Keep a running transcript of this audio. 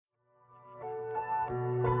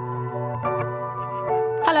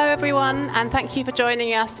Hello everyone, and thank you for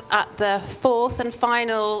joining us at the fourth and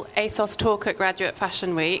final ASOS talk at Graduate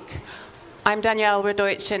Fashion Week. I'm Danielle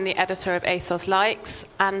Radoichin, the editor of ASOS Likes,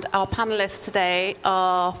 and our panellists today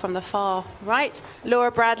are from the far right, Laura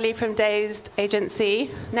Bradley from Dazed Agency,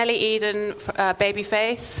 Nellie Eden,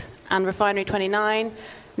 Babyface and Refinery 29,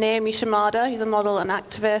 Naomi Shimada, who's a model and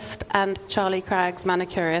activist, and Charlie Craggs,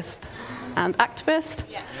 manicurist and activist.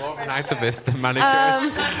 Yeah. More of an activist than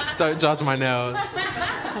manicurist. Don't judge my nails.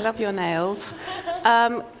 I love your nails.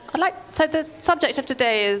 So the subject of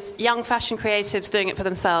today is young fashion creatives doing it for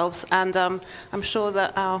themselves, and I'm sure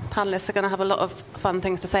that our panellists are going to have a lot of fun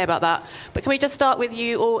things to say about that. But can we just start with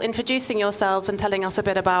you all introducing yourselves and telling us a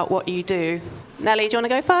bit about what you do? Nellie, do you want to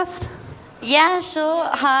go first? Yeah, sure.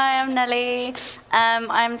 Hi, I'm Nellie.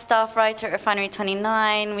 I'm staff writer at Refinery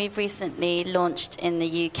 29. We've recently launched in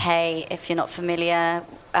the UK. If you're not familiar,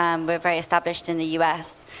 we're very established in the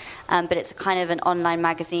US. But it's a kind of an online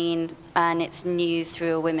magazine, and it's news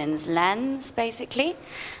through a women's lens, basically.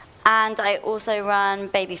 And I also run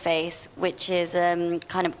Babyface, which is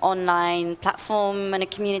kind of online platform and a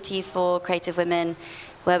community for creative women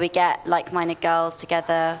where we get like-minded girls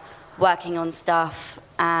together working on stuff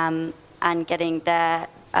and getting their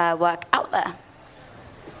work out there.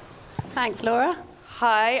 Thanks, Laura.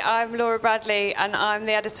 Hi, I'm Laura Bradley, and I'm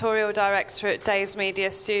the editorial director at Dazed Media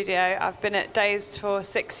Studio. I've been at Dazed for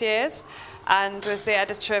 6 years and was the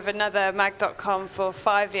editor of another mag.com for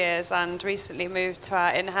 5 years, and recently moved to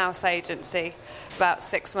our in-house agency about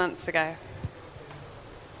 6 months ago.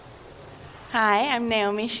 Hi, I'm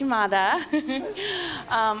Naomi Shimada.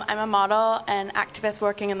 I'm a model and activist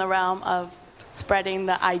working in the realm of spreading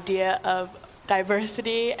the idea of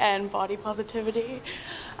diversity and body positivity.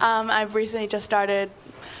 I've recently just started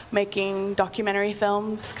making documentary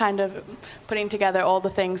films, kind of putting together all the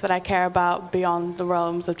things that I care about beyond the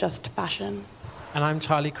realms of just fashion. And I'm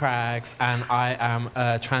Charlie Craggs, and I am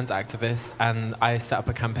a trans activist, and I set up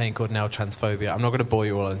a campaign called Nail Transphobia. I'm not going to bore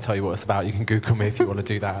you all and tell you what it's about. You can Google me if you want to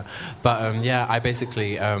do that. But I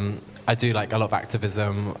basically I do like a lot of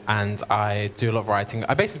activism, and I do a lot of writing.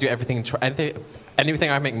 I basically do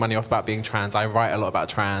anything I make money off about being trans. I write a lot about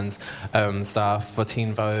trans stuff for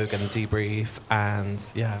Teen Vogue and Debrief, and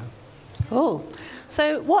yeah. Cool.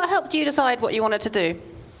 So what helped you decide what you wanted to do?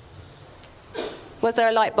 Was there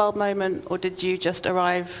a light bulb moment, or did you just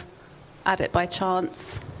arrive at it by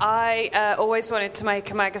chance? I always wanted to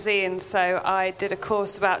make a magazine, so I did a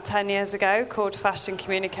course about 10 years ago called Fashion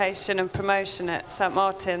Communication and Promotion at St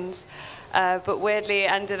Martin's, but weirdly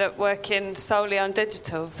ended up working solely on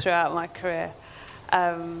digital throughout my career.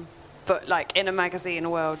 But like in a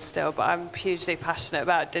magazine world still, but I'm hugely passionate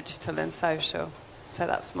about digital and social, so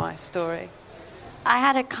that's my story. I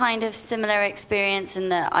had a kind of similar experience in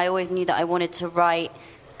that I always knew that I wanted to write,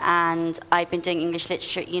 and I'd been doing English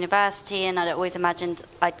literature at university, and I'd always imagined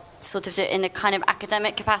I'd sort of do it in a kind of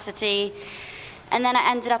academic capacity. And then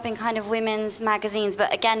I ended up in kind of women's magazines,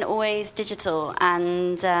 but again, always digital.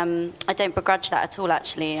 And I don't begrudge that at all,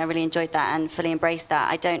 actually. I really enjoyed that and fully embraced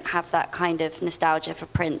that. I don't have that kind of nostalgia for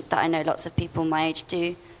print that I know lots of people my age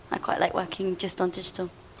do. I quite like working just on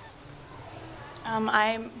digital.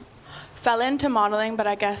 I fell into modeling, but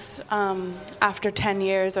I guess after 10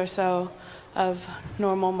 years or so of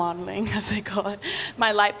normal modeling, as they call it,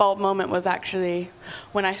 my light bulb moment was actually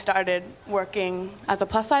when I started working as a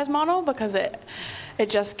plus-size model, because it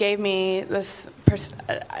just gave me this,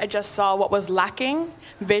 I just saw what was lacking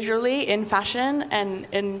visually in fashion and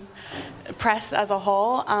in press as a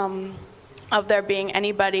whole, of there being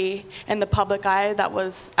anybody in the public eye that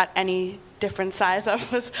was at any different size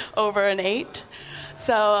that was over an 8.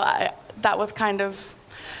 So that was kind of,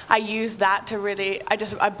 I used that to really,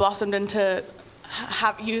 I blossomed into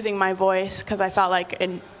using my voice because I felt like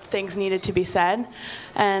things needed to be said,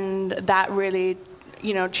 and that really,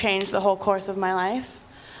 changed the whole course of my life.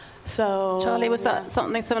 So, Charlie, was that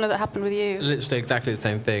something similar that happened with you? Literally exactly the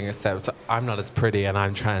same thing, except I'm not as pretty and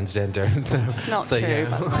I'm transgender. Not true, yeah.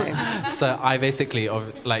 by the way. So I basically,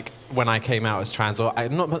 when I came out as trans,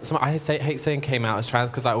 I hate saying came out as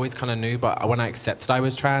trans because I always kind of knew, but when I accepted I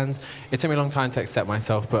was trans, it took me a long time to accept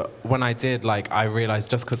myself. But when I did, I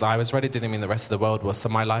realized just because I was ready didn't mean the rest of the world was. So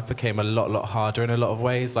my life became a lot harder in a lot of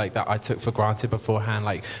ways, that I took for granted beforehand.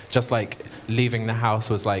 Just leaving the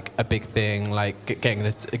house was a big thing,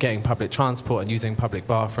 getting public transport and using public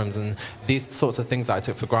bathrooms and these sorts of things that I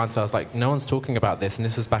took for granted. I was like, no one's talking about this, and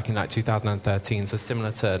this was back in 2013. So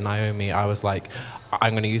similar to Naomi, I was like,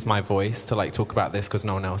 I'm going to use my voice to talk about this because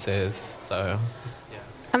no one else is. So, yeah.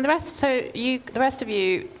 And the rest of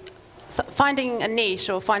you, finding a niche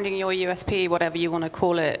or finding your USP, whatever you want to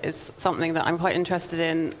call it, is something that I'm quite interested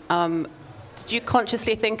in. did you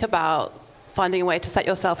consciously think about finding a way to set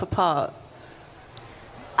yourself apart?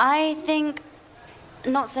 I think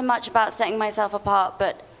not so much about setting myself apart,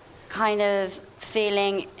 but kind of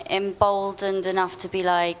feeling emboldened enough to be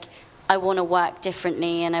like, I want to work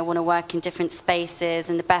differently and I want to work in different spaces,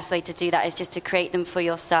 and the best way to do that is just to create them for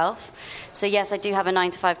yourself. So yes, I do have a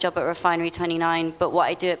 9-to-5 job at Refinery 29, but what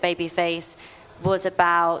I do at Babyface was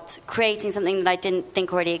about creating something that I didn't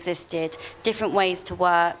think already existed, different ways to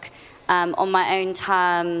work on my own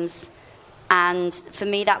terms, and for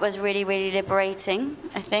me that was really, really liberating,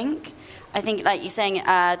 I think. I think, like you're saying,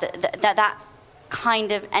 that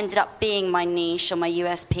kind of ended up being my niche or my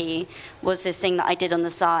USP, was this thing that I did on the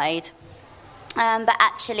side. But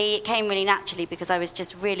actually, it came really naturally because I was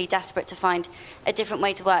just really desperate to find a different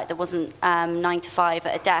way to work that wasn't 9 to 5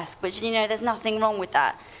 at a desk, which, you know, there's nothing wrong with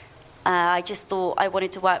that. I just thought I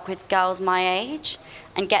wanted to work with girls my age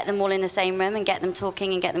and get them all in the same room and get them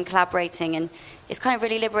talking and get them collaborating. And it's kind of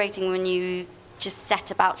really liberating when you just set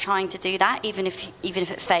about trying to do that, even if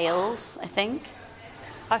it fails, I think.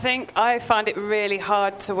 I think I find it really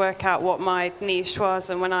hard to work out what my niche was,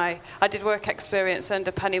 and when I did work experience under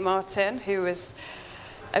Penny Martin, who was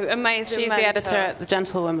an amazing She's mentor. the editor at The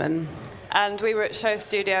Gentlewoman. And we were at Show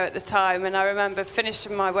Studio at the time, and I remember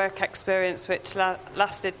finishing my work experience, which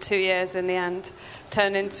lasted 2 years in the end,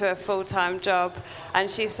 turned into a full-time job. And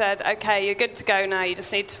she said, okay, you're good to go now, you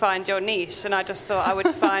just need to find your niche. And I just thought I would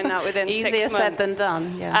find that within 6 months. Easier said than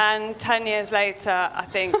done, yeah. And 10 years later, I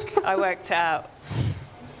think I worked it out.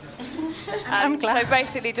 I'm glad. So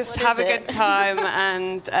basically just have a good time,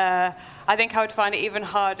 and I think I would find it even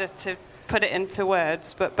harder to put it into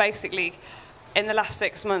words, but basically in the last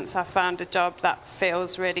 6 months I've found a job that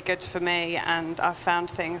feels really good for me, and I've found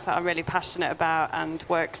things that I'm really passionate about and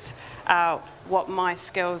worked out what my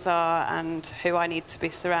skills are and who I need to be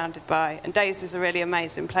surrounded by. And Daisy is a really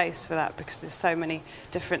amazing place for that because there's so many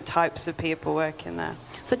different types of people working there.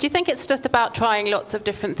 So do you think it's just about trying lots of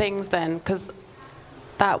different things then? Because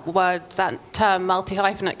that term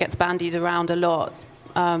multi-hyphenate gets bandied around a lot.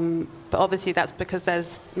 But obviously that's because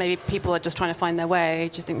there's maybe people are just trying to find their way.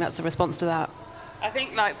 Do you think that's a response to that? I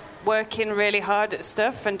think like working really hard at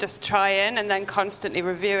stuff and just trying, and then constantly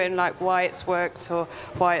reviewing like why it's worked or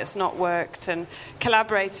why it's not worked, and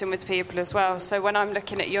collaborating with people as well. So when I'm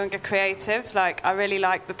looking at younger creatives, like I really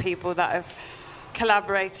like the people that have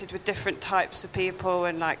collaborated with different types of people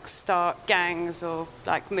and like start gangs or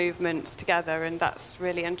like movements together, and that's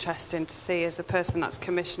really interesting to see as a person that's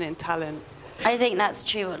commissioning talent. I think that's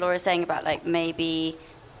true what Laura's saying about like maybe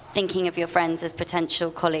thinking of your friends as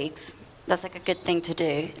potential colleagues. That's like a good thing to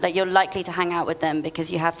do. Like you're likely to hang out with them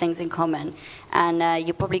because you have things in common, and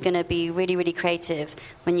you're probably going to be really, really creative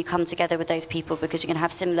when you come together with those people because you're going to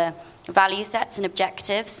have similar value sets and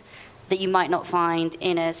objectives that you might not find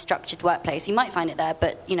in a structured workplace. You might find it there,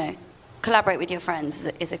 but, you know, collaborate with your friends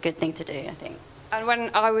is a good thing to do, I think. And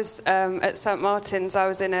when I was at St Martin's, I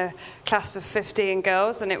was in a class of 15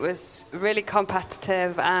 girls, and it was really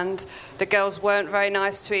competitive, and the girls weren't very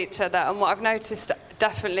nice to each other. And what I've noticed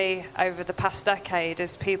definitely over the past decade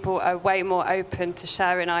is people are way more open to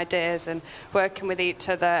sharing ideas and working with each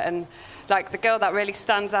other. And like the girl that really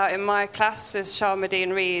stands out in my class was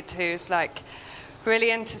Sharmadine Reid, who's like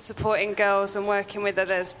really into supporting girls and working with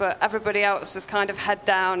others, but everybody else was kind of head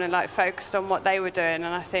down and like focused on what they were doing. And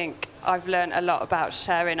I think I've learned a lot about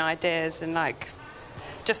sharing ideas, and like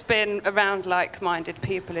just being around like-minded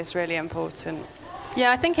people is really important.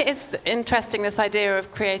 Yeah, I think it is interesting, this idea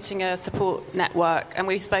of creating a support network, and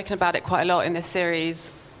we've spoken about it quite a lot in this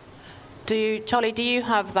series. Charlie, do you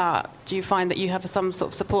have that? Do you find that you have some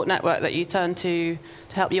sort of support network that you turn to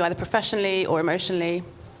help you either professionally or emotionally?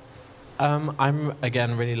 I'm,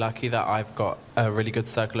 again, really lucky that I've got a really good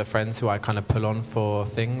circle of friends who I kind of pull on for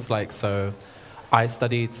things. Like, so I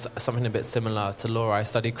studied something a bit similar to Laura. I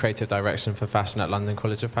studied creative direction for fashion at London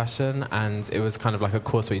College of Fashion, and it was kind of like a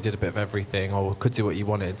course where you did a bit of everything or could do what you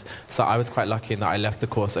wanted. So I was quite lucky in that I left the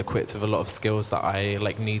course equipped with a lot of skills that I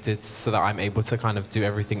like needed, so that I'm able to kind of do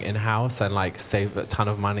everything in-house and like save a ton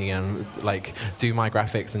of money and like do my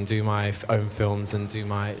graphics and do my own films and do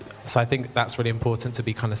my... So I think that's really important, to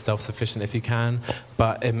be kind of self-sufficient if you can.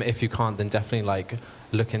 But if you can't, then definitely like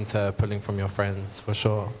look into pulling from your friends for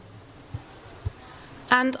sure.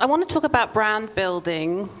 And I want to talk about brand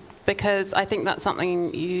building, because I think that's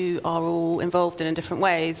something you are all involved in different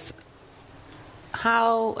ways.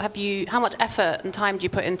 How much effort and time do you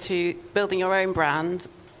put into building your own brand,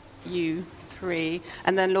 you three?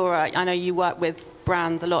 And then Laura, I know you work with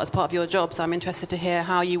brands a lot as part of your job, so I'm interested to hear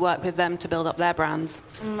how you work with them to build up their brands.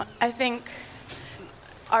 I think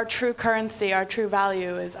our true currency, our true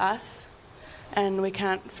value is us. and we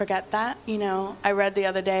can't forget that. You know, I read the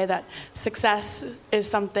other day that success is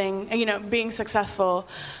something, you know, being successful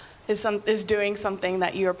is doing something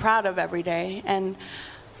that you're proud of every day. And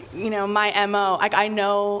you know, my MO, like, I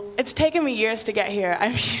know it's taken me years to get here. I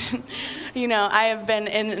mean, you know, I have been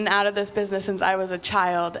in and out of this business since I was a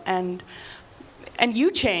child, and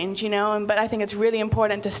you change, you know, but I think it's really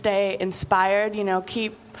important to stay inspired, you know,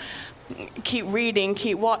 keep reading,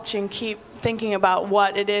 keep watching, keep thinking about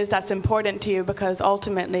what it is that's important to you, because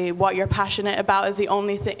ultimately what you're passionate about is the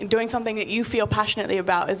only thing, doing something that you feel passionately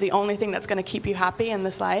about is the only thing that's going to keep you happy in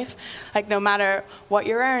this life. Like, no matter what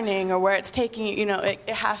you're earning or where it's taking you, you know, it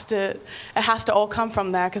has to all come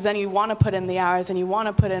from there, because then you want to put in the hours and you want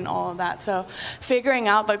to put in all of that. So figuring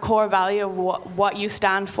out the core value of what you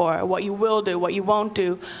stand for, what you will do, what you won't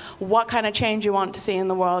do, what kind of change you want to see in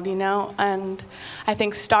the world, you know. And I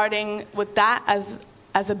think starting with that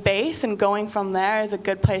as a base and going from there is a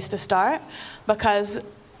good place to start, because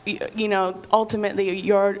you know, ultimately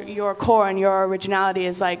your core and your originality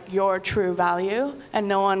is like your true value, and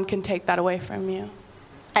no one can take that away from you.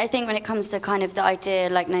 I think when it comes to kind of the idea,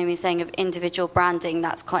 like Naomi's saying, of individual branding,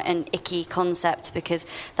 that's quite an icky concept, because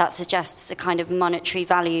that suggests a kind of monetary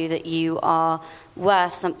value, that you are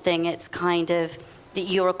worth something. It's kind of that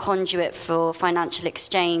you're a conduit for financial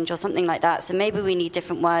exchange or something like that. So maybe we need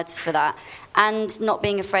different words for that. And not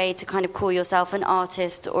being afraid to kind of call yourself an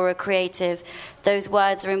artist or a creative. Those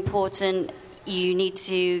words are important. You need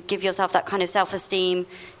to give yourself that kind of self-esteem.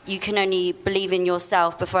 You can only believe in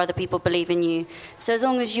yourself before other people believe in you. So as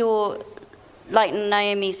long as you're, like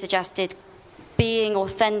Naomi suggested, being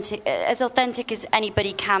authentic as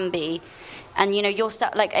anybody can be, and you know, you're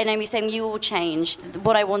like Naomi saying, you will change.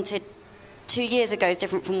 What I wanted 2 years ago is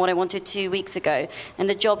different from what I wanted 2 weeks ago. And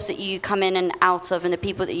the jobs that you come in and out of and the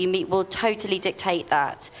people that you meet will totally dictate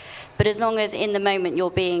that. But as long as in the moment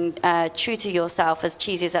you're being true to yourself, as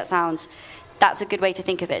cheesy as that sounds, that's a good way to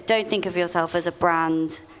think of it. Don't think of yourself as a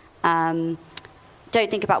brand. Don't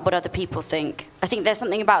think about what other people think. I think there's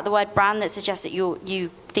something about the word brand that suggests that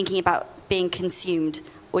you thinking about being consumed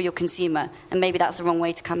or your consumer. And maybe that's the wrong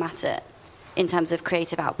way to come at it in terms of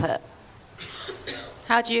creative output.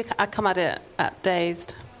 How do you come at it at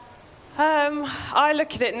Dazed? I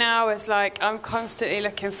look at it now as like I'm constantly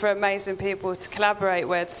looking for amazing people to collaborate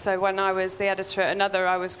with. So when I was the editor at Another,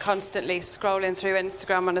 I was constantly scrolling through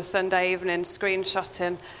Instagram on a Sunday evening,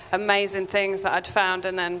 screenshotting amazing things that I'd found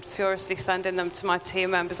and then furiously sending them to my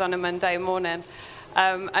team members on a Monday morning.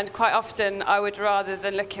 And quite often I would, rather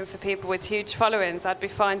than looking for people with huge followings, I'd be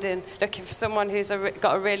looking for someone who's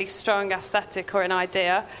got a really strong aesthetic or an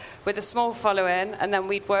idea with a small following, and then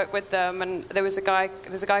we'd work with them. And there's a guy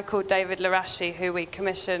called David Larashi who we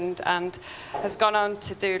commissioned and has gone on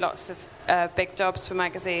to do lots of big jobs for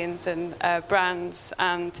magazines and brands.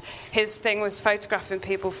 And his thing was photographing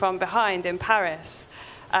people from behind in Paris.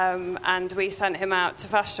 And we sent him out to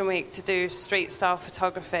Fashion Week to do street style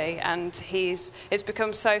photography, and it's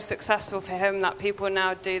become so successful for him that people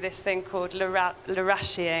now do this thing called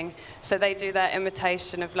Larashiing. So they do their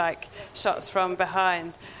imitation of like shots from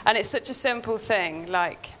behind, and it's such a simple thing,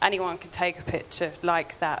 like anyone can take a picture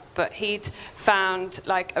like that, but he'd found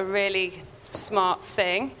like a really smart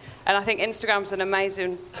thing. And I think Instagram's an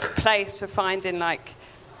amazing place for finding like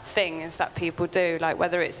things that people do, like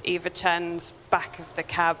whether it's Eva Chen's back of the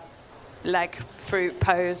cab leg fruit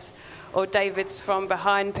pose or David's from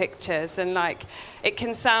behind pictures, and like it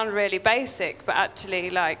can sound really basic, but actually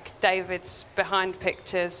like David's behind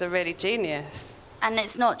pictures are really genius. And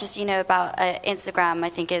it's not just, you know, about Instagram. I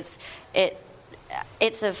think it's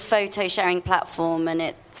a photo sharing platform, and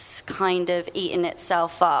it's kind of eaten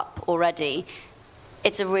itself up already.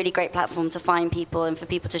 It's a really great platform to find people and for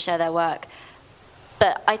people to share their work.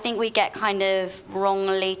 But I think we get kind of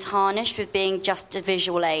wrongly tarnished with being just a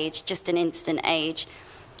visual age, just an instant age.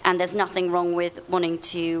 And there's nothing wrong with wanting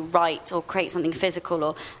to write or create something physical.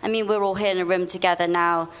 Or, I mean, we're all here in a room together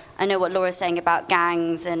now. I know what Laura's saying about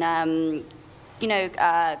gangs and,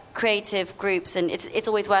 creative groups. And it's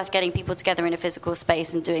always worth getting people together in a physical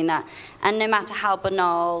space and doing that. And no matter how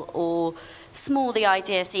banal or small the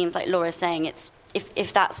idea seems, like Laura's saying, it's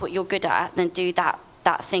if that's what you're good at, then do that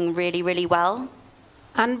thing really, really well.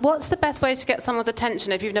 And what's the best way to get someone's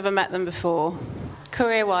attention if you've never met them before?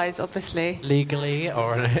 Career-wise, obviously. Legally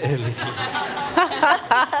or illegally?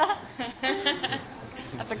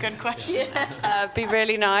 That's a good question. Be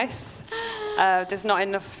really nice. There's not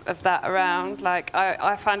enough of that around. Like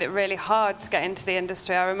I found it really hard to get into the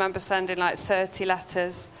industry. I remember sending like 30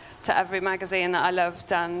 letters to every magazine that I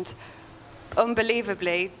loved, and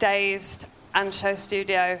unbelievably, Dazed and Show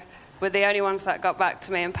Studio were the only ones that got back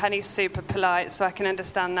to me. And Penny's super polite, so I can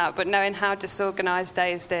understand that. But knowing how disorganised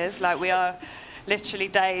Dazed is, like we are literally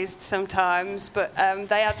dazed sometimes, but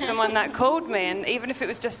they had someone that called me, and even if it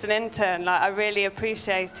was just an intern, like I really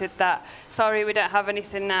appreciated that. Sorry, we don't have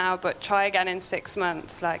anything now, but try again in 6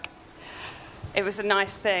 months. Like, it was a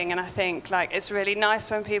nice thing, and I think like it's really nice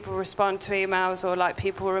when people respond to emails, or like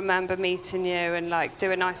people remember meeting you and like do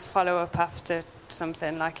a nice follow-up after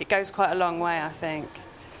something. Like, it goes quite a long way, I think.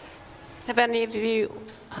 Have any of you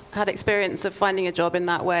had experience of finding a job in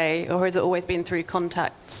that way, or has it always been through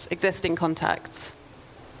contacts, existing contacts?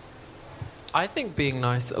 I think being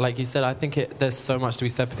nice, like you said, I think there's so much to be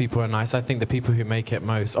said for people who are nice. I think the people who make it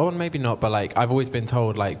most, oh, and maybe not, but like I've always been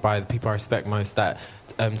told, like by the people I respect most, that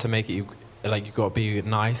to make it, you got to be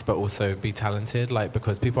nice, but also be talented, like,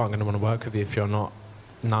 because people aren't going to want to work with you if you're not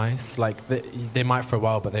nice. Like they might for a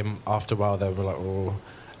while, but after a while they'll be like, oh.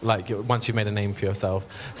 Like, once you've made a name for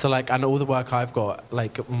yourself. So, like, and all the work I've got,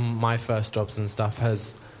 like, my first jobs and stuff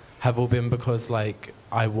have all been because, like,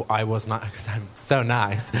 I was not, because I'm so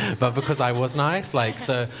nice, but because I was nice. Like,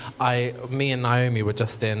 so me and Naomi were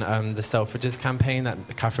just in the Selfridges campaign that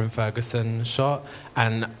Catherine Ferguson shot,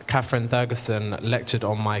 and Catherine Ferguson lectured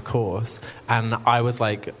on my course, and I was,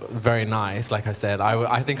 like, very nice, like I said.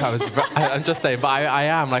 I think I was, I'm just saying, but I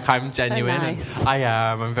am, like, I'm genuine. So nice.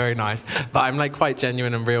 I'm very nice. But I'm, like, quite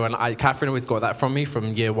genuine and real, and Catherine always got that from me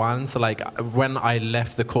from year one. So, like, when I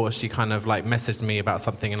left the course, she kind of, like, messaged me about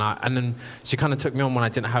something, and then she kind of took me on when I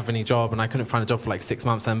didn't have any job, and I couldn't find a job for like 6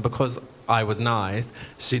 months, and because I was nice,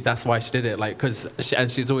 that's why she did it. Like, and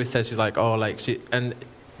she's always said, she's like, oh, like, and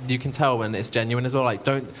you can tell when it's genuine as well. Like,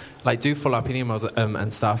 do follow up in emails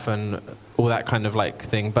and stuff and all that kind of like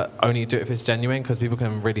thing, but only do it if it's genuine, because people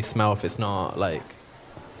can really smell if it's not. Like,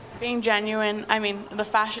 being genuine, I mean, the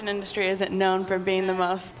fashion industry isn't known for being the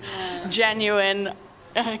most genuine,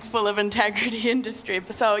 full of integrity industry.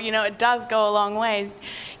 So, it does go a long way.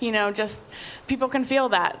 Just people can feel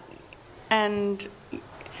that. And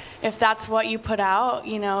if that's what you put out,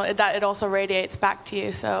 that it also radiates back to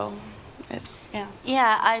you. So, yeah.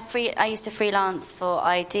 Yeah, I used to freelance for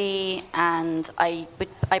ID, and I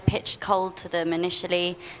pitched cold to them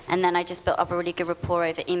initially, and then I just built up a really good rapport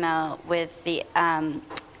over email with the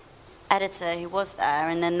editor who was there,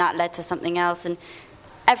 and then that led to something else. And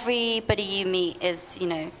everybody you meet is,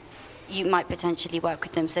 you might potentially work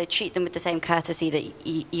with them, so treat them with the same courtesy that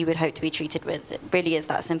you would hope to be treated with. It really is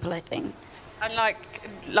that simple, I think. And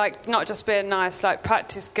like not just being nice, like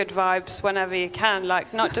practice good vibes whenever you can,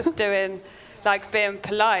 like not just doing, like being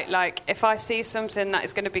polite. Like if I see something that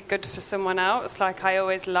is going to be good for someone else, like I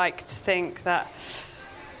always like to think that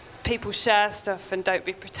people share stuff and don't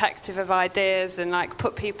be protective of ideas, and like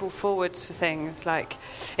put people forwards for things. Like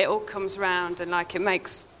it all comes round, and like it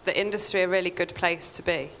makes the industry a really good place to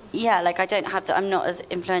be. Yeah, like I'm not as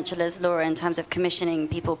influential as Laura in terms of commissioning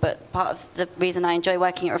people, but part of the reason I enjoy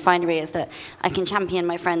working at Refinery is that I can champion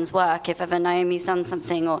my friends' work. If ever Naomi's done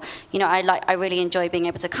something, or I really enjoy being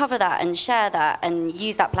able to cover that and share that and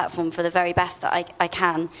use that platform for the very best that I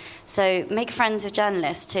can. So make friends with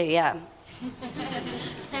journalists too, yeah.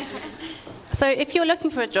 So if you're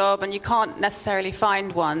looking for a job and you can't necessarily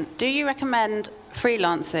find one, do you recommend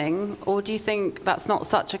freelancing, or do you think that's not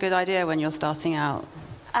such a good idea when you're starting out?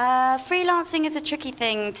 Freelancing is a tricky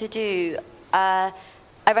thing to do. I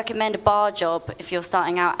recommend a bar job if you're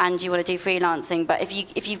starting out and you want to do freelancing, but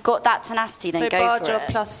if you've got that tenacity, then so go for it. So bar job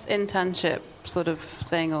plus internship sort of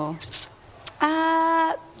thing, or?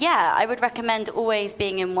 Yeah, I would recommend always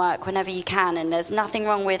being in work whenever you can, and there's nothing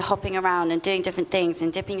wrong with hopping around and doing different things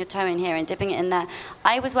and dipping your toe in here and dipping it in there.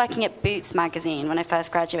 I was working at Boots magazine when I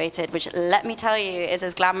first graduated, which, let me tell you, is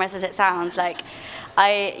as glamorous as it sounds. Like,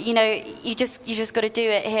 you just got to do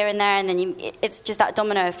it here and there, and then it's just that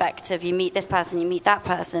domino effect of you meet this person, you meet that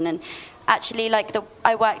person, and actually,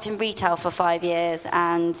 I worked in retail for 5 years,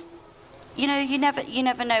 and you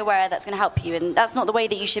never know where that's going to help you, and that's not the way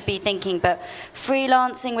that you should be thinking. But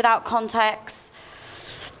freelancing without context,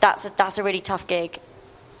 that's a really tough gig.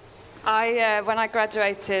 When I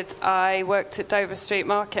graduated, I worked at Dover Street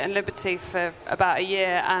Market and Liberty for about a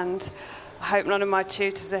year, and I hope none of my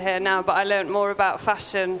tutors are here now, but I learned more about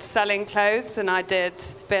fashion selling clothes than I did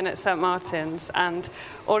being at St. Martin's. And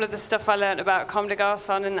all of the stuff I learned about Comme des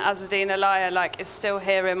Garçons and Azzedine Alaïa, is still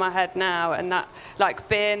here in my head now. And that,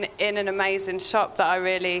 being in an amazing shop that I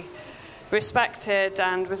really respected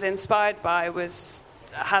and was inspired by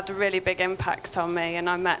had a really big impact on me. And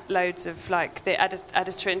I met loads of, the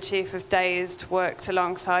editor-in-chief of Dazed worked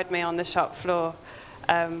alongside me on the shop floor.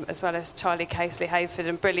 As well as Charlie Casely Hayford,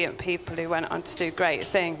 and brilliant people who went on to do great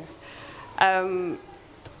things.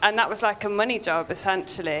 and that was like a money job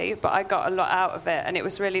essentially, but I got a lot out of it, and it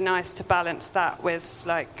was really nice to balance that with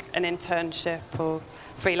like an internship or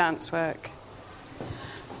freelance work.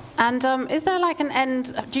 And is there like an end?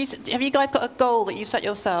 Have you guys got a goal that you've set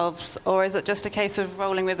yourselves, or is it just a case of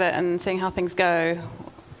rolling with it and seeing how things go?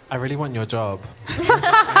 I really want your job.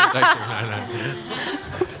 I'm joking,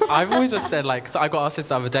 no. I've always just said, like, so I got asked this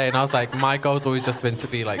the other day, and I was like, my goal's always just been to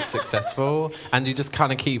be, like, successful, and you just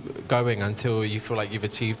kind of keep going until you feel like you've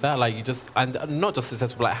achieved that. Like, you just, and not just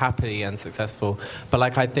successful, like, happy and successful, but,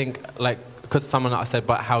 like, I think, like, because someone said,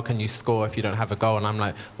 but how can you score if you don't have a goal? And I'm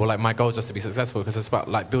like, well, like, my goal is just to be successful, because it's about,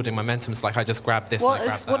 like, building momentum. So, like, I just grab this and I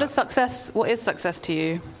grab that. What is success to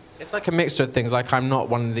you? It's like a mixture of things. Like, I'm not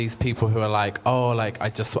one of these people who are like, oh, like,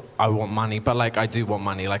 I want money. But, like, I do want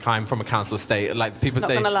money. Like, I'm from a council estate. Like, people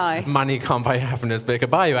say money can't buy happiness, but it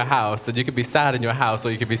could buy you a house. And you could be sad in your house,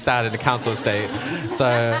 or you could be sad in a council estate.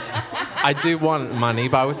 So I do want money,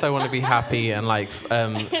 but I also want to be happy and, like I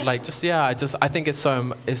think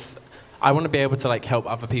I want to be able to, like, help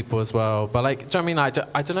other people as well. But, like, do you know what I mean?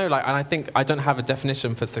 I don't know, like, and I think I don't have a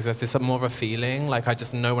definition for success. It's more of a feeling. Like, I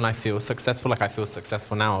just know when I feel successful. Like, I feel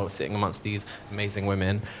successful now sitting amongst these amazing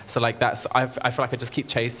women. So, like, I feel like I just keep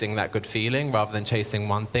chasing that good feeling rather than chasing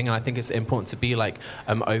one thing. And I think it's important to be, like,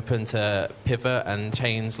 open to pivot and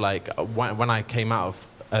change. Like, when I came out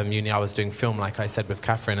of uni, I was doing film, like I said, with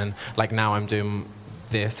Catherine. And, like, now I'm doing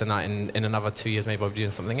this. And in another 2 years, maybe I'll be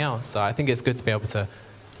doing something else. So I think it's good to be able to,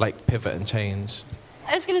 like, pivot and change.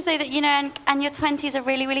 I was going to say that, you know, and your 20s are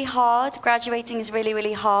really, really hard. Graduating is really,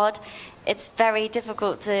 really hard. It's very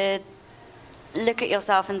difficult to look at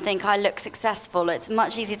yourself and think, I look successful. It's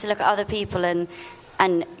much easier to look at other people and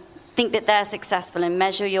think that they're successful and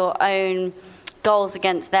measure your own goals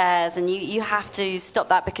against theirs. And you have to stop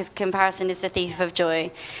that, because comparison is the thief of joy.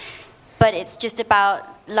 But it's just about,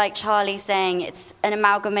 like Charlie saying, it's an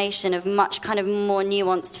amalgamation of much kind of more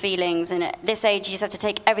nuanced feelings. And at this age, you just have to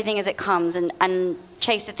take everything as it comes and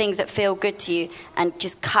chase the things that feel good to you and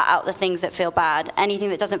just cut out the things that feel bad. Anything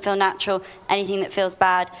that doesn't feel natural, anything that feels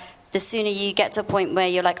bad, the sooner you get to a point where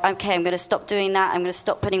you're like, okay, I'm going to stop doing that, I'm going to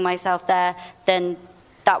stop putting myself there, then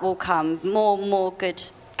that will come. More good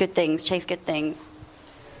things, chase good things.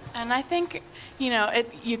 And I think, you know,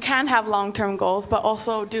 you can have long-term goals, but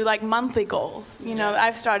also do like monthly goals. You know,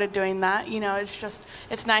 I've started doing that. You know,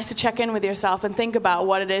 it's nice to check in with yourself and think about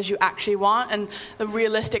what it is you actually want and the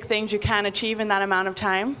realistic things you can achieve in that amount of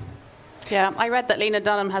time. Yeah, I read that Lena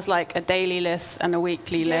Dunham has like a daily list and a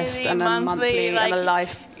weekly list and a monthly and a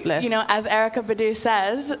life list. You know, as Erykah Badu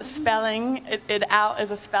says, spelling it out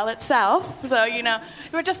is a spell itself. So, you know,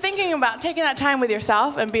 we're just thinking about taking that time with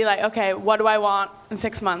yourself and be like, okay, what do I want in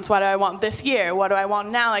 6 months? What do I want this year? What do I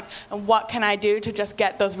want now? Like, and what can I do to just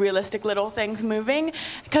get those realistic little things moving?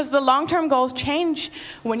 Because the long-term goals change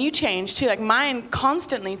when you change too. Like, mine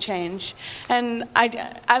constantly change. And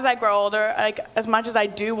as I grow older, like, as much as I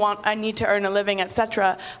need to earn a living,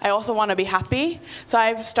 etc., I also want to be happy. So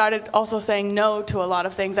I've started also saying no to a lot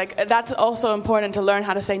of things. Like, that's also important, to learn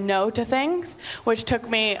how to say no to things, which took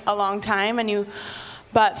me a long time.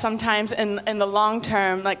 But sometimes in the long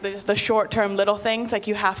term, like the short term little things, like,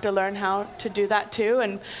 you have to learn how to do that too.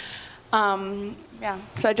 And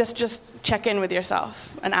so just check in with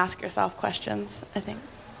yourself and ask yourself questions, I think.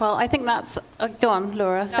 Well, I think that's... go on,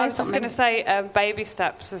 Laura. I was just going to say baby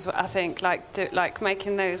steps is what I think, like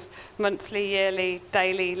making those monthly, yearly,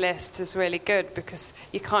 daily lists is really good, because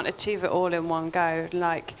you can't achieve it all in one go.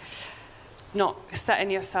 Like, not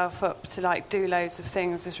setting yourself up to, like, do loads of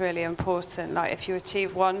things is really important. Like, if you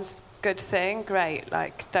achieve one good thing, great.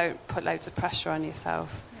 Like, don't put loads of pressure on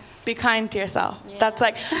yourself. Be kind to yourself. Yeah. That's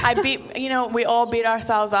like, we all beat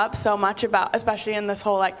ourselves up so much about, especially in this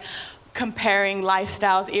whole, like, comparing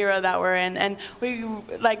lifestyles era that we're in, and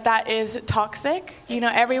that is toxic. You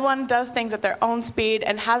know, everyone does things at their own speed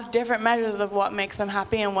and has different measures of what makes them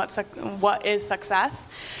happy and what is success.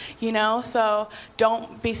 You know, so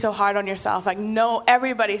don't be so hard on yourself. Like, no,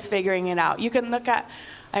 everybody's figuring it out. You can look at,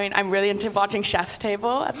 I'm really into watching Chef's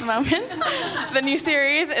Table at the moment. The new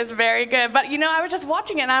series is very good. But, you know, I was just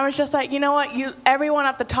watching it and I was just like, you know what? Everyone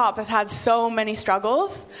at the top has had so many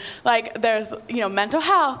struggles. Like, there's, you know, mental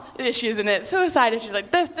health issues in it, suicide issues, like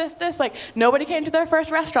this. Like, nobody came to their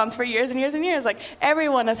first restaurants for years and years and years. Like,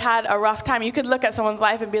 everyone has had a rough time. You could look at someone's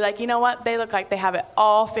life and be like, you know what? They look like they have it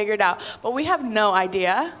all figured out. But we have no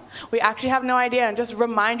idea. We actually have no idea. And just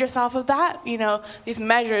remind yourself of that. You know, these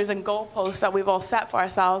measures and goalposts that we've all set for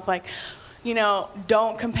ourselves. Like, you know,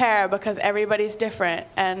 don't compare, because everybody's different,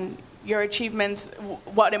 and your achievements,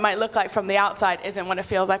 what it might look like from the outside, isn't what it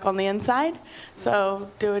feels like on the inside.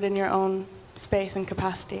 So do it in your own space and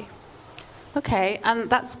capacity. Okay, and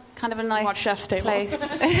that's kind of a nice Watch Chef's Table. place.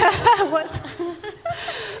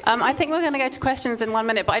 I think we're going to go to questions in 1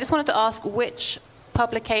 minute, but I just wanted to ask which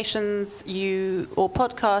publications or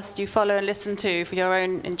podcasts you follow and listen to for your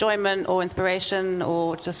own enjoyment or inspiration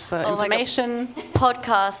or just for information.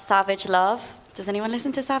 Podcast Savage Love. Does anyone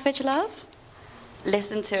listen to Savage Love?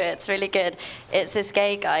 Listen to it, it's really good. It's this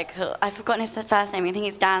gay guy, I've forgotten his first name, I think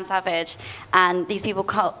he's Dan Savage, and these people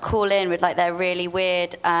call in with like their really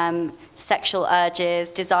weird sexual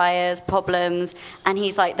urges, desires, problems, and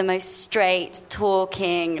he's like the most straight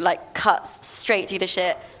talking, like cuts straight through the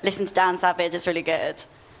shit. Listen to Dan Savage, it's really good.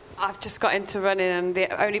 I've just got into running, and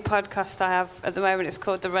the only podcast I have at the moment is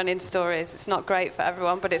called The Running Stories. It's not great for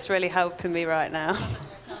everyone, but it's really helping me right now.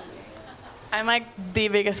 I'm like the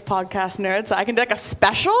biggest podcast nerd, so I can do like a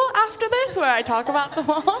special after this where I talk about them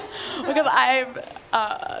all. Because I'm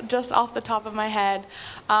just off the top of my head,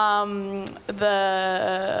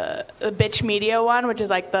 the Bitch Media one, which is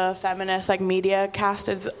like the feminist like media cast,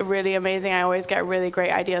 is really amazing. I always get really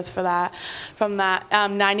great ideas for that. From that,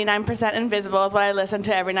 99% Invisible is what I listen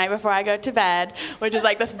to every night before I go to bed, which is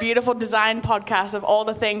like this beautiful design podcast of all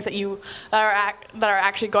the things that are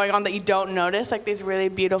actually going on that you don't notice, like these really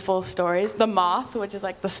beautiful stories. The Moth, which is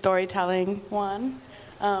like the storytelling one.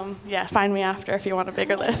 Find me after if you want a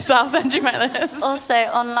bigger list. I'll send you my list. Also,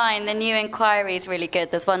 online, The New Inquiry is really good.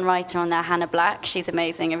 There's one writer on there, Hannah Black. She's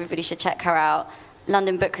amazing. Everybody should check her out.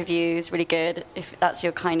 London Book Review is really good, if that's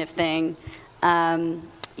your kind of thing. I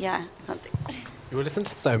can't think. You will listen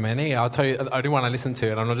to so many. I'll tell you, the only one I listen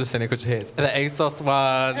to, and I'm not just cynical to hits, the ASOS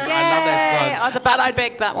one. Yay! I love that one. I was about to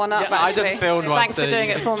big that one up, Yeah, I just filmed one. Thanks for doing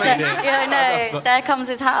it for me. There comes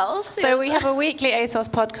his house. So we have a weekly ASOS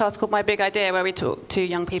podcast called My Big Idea, where we talk to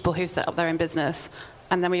young people who set up their own business.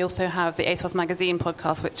 And then we also have the ASOS Magazine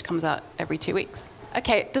podcast, which comes out every 2 weeks.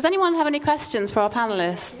 Okay, does anyone have any questions for our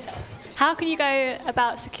panelists? How can you go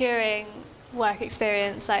about securing work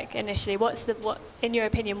experience, like initially? What, in your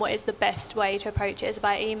opinion, what is the best way to approach it? Is it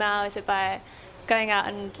by email? Is it by going out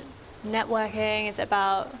and networking? Is it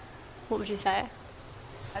about, what would you say?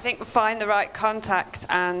 I think find the right contact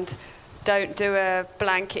and don't do a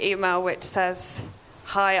blanket email which says,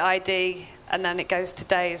 hi ID, and then it goes to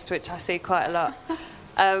dazed, which I see quite a lot.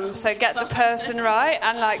 So get the person right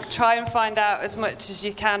and like try and find out as much as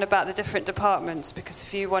you can about the different departments, because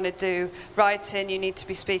if you want to do writing, you need to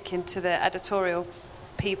be speaking to the editorial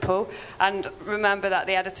people, and remember that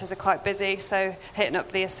the editors are quite busy, so hitting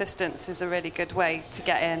up the assistants is a really good way to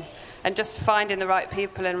get in. And just finding the right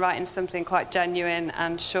people and writing something quite genuine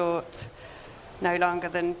and short, no longer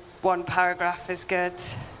than one paragraph is good.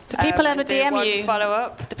 Do people ever DM you? Follow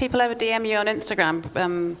up. Do people ever DM you on Instagram?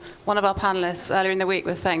 One of our panelists earlier in the week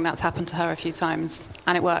was saying that's happened to her a few times,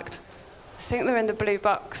 and it worked. I think they're in the blue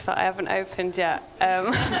box that I haven't opened yet.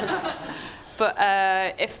 But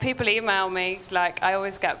if people email me, like I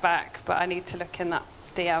always get back, but I need to look in that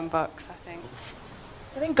DM box, I think.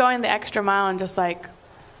 I think going the extra mile and just like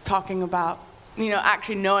talking about,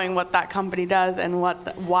 actually knowing what that company does and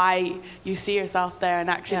why you see yourself there,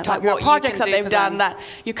 and actually talking about projects that they've done that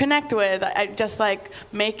you connect with. Just like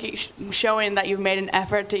showing that you've made an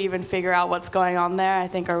effort to even figure out what's going on there, I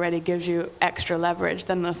think already gives you extra leverage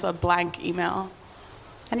than just a blank email.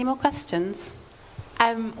 Any more questions?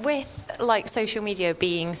 With like social media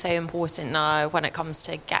being so important now when it comes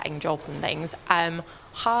to getting jobs and things,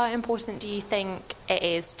 how important do you think it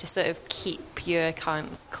is to sort of keep your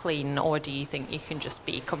accounts clean, or do you think you can just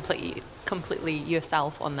be completely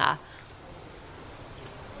yourself on there?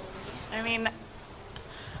 I mean,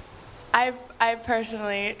 I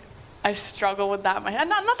personally, I struggle with that. Not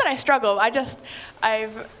that I struggle.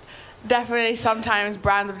 I've definitely sometimes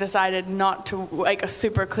brands have decided not to, like a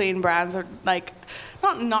super clean brands, or like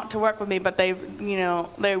not to work with me, but I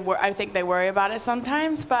think they worry about it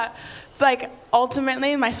sometimes. But it's like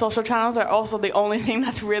ultimately my social channels are also the only thing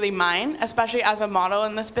that's really mine, especially as a model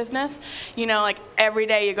in this business. Like every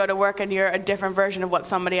day you go to work and you're a different version of what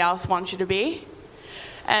somebody else wants you to be.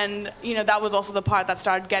 And that was also the part that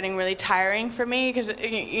started getting really tiring for me, because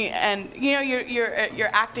you're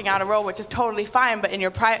acting out a role, which is totally fine. But in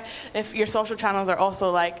if your social channels are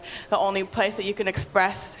also like the only place that you can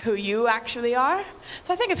express who you actually are,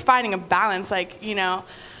 so I think it's finding a balance. Like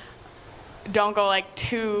don't go like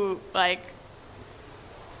too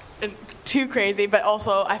crazy, but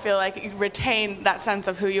also I feel like you retain that sense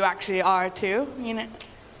of who you actually are too.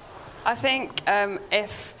 I think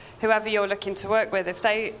if whoever you're looking to work with,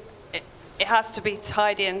 it has to be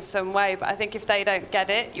tidy in some way, but I think if they don't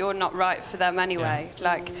get it, you're not right for them anyway. Yeah.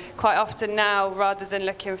 Like quite often now, rather than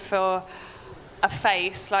looking for a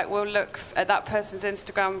face, like we'll look at that person's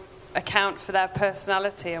Instagram account for their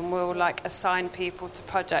personality, and we'll like assign people to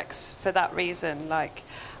projects for that reason. Like,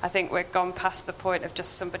 I think we've gone past the point of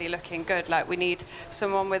just somebody looking good. Like, we need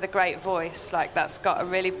someone with a great voice, like that's got a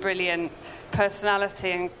really brilliant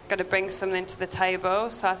personality and going to bring something to the table.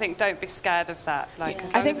 So I think don't be scared of that. Like,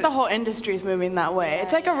 I think the whole industry is moving that way.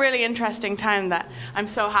 It's like a really interesting time that I'm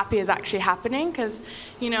so happy is actually happening, because,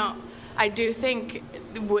 you know, I do think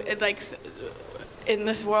like in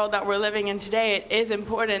this world that we're living in today, it is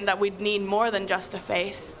important that we need more than just a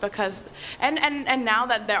face, because and now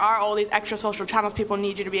that there are all these extra social channels, people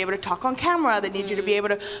need you to be able to talk on camera, they need you to be able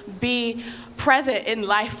to be present in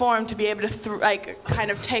life form, to be able to like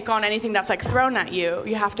kind of take on anything that's like thrown at you.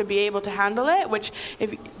 You have to be able to handle it, which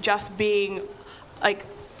if just being like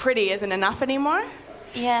pretty isn't enough anymore.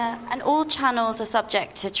 Yeah, and all channels are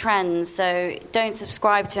subject to trends, so don't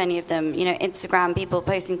subscribe to any of them. You know, Instagram, people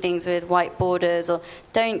posting things with white borders, or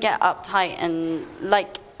don't get uptight and,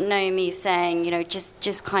 like Naomi's saying, you know,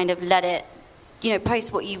 just kind of let it, you know,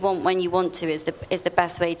 post what you want when you want to is the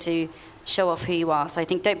best way to show off who you are. So I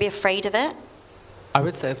think don't be afraid of it. I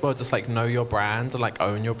would say as well, just like know your brand and like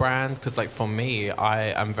own your brand, because like for me,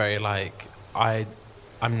 I am very like, I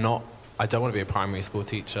don't want to be a primary school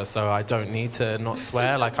teacher, so I don't need to not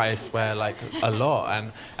swear. Like, I swear like a lot,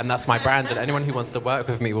 and that's my brand, and anyone who wants to work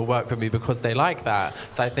with me will work with me because they like that.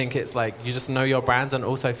 So I think it's like you just know your brand, and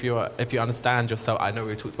also if you understand yourself, I know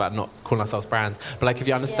we talked about not calling ourselves brands, but like if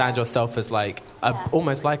you understand yourself as like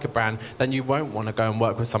almost like a brand, then you won't want to go and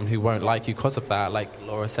work with someone who won't like you because of that, like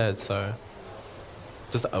Laura said. So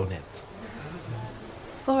just own it.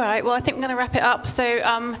 All right, well, I think we're going to wrap it up. So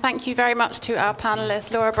thank you very much to our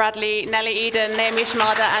panellists, Laura Bradley, Nellie Eden, Naomi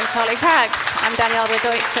Shimada, and Charlie Craggs. I'm Danielle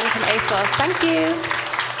Redoitchen from ASOS. Thank you.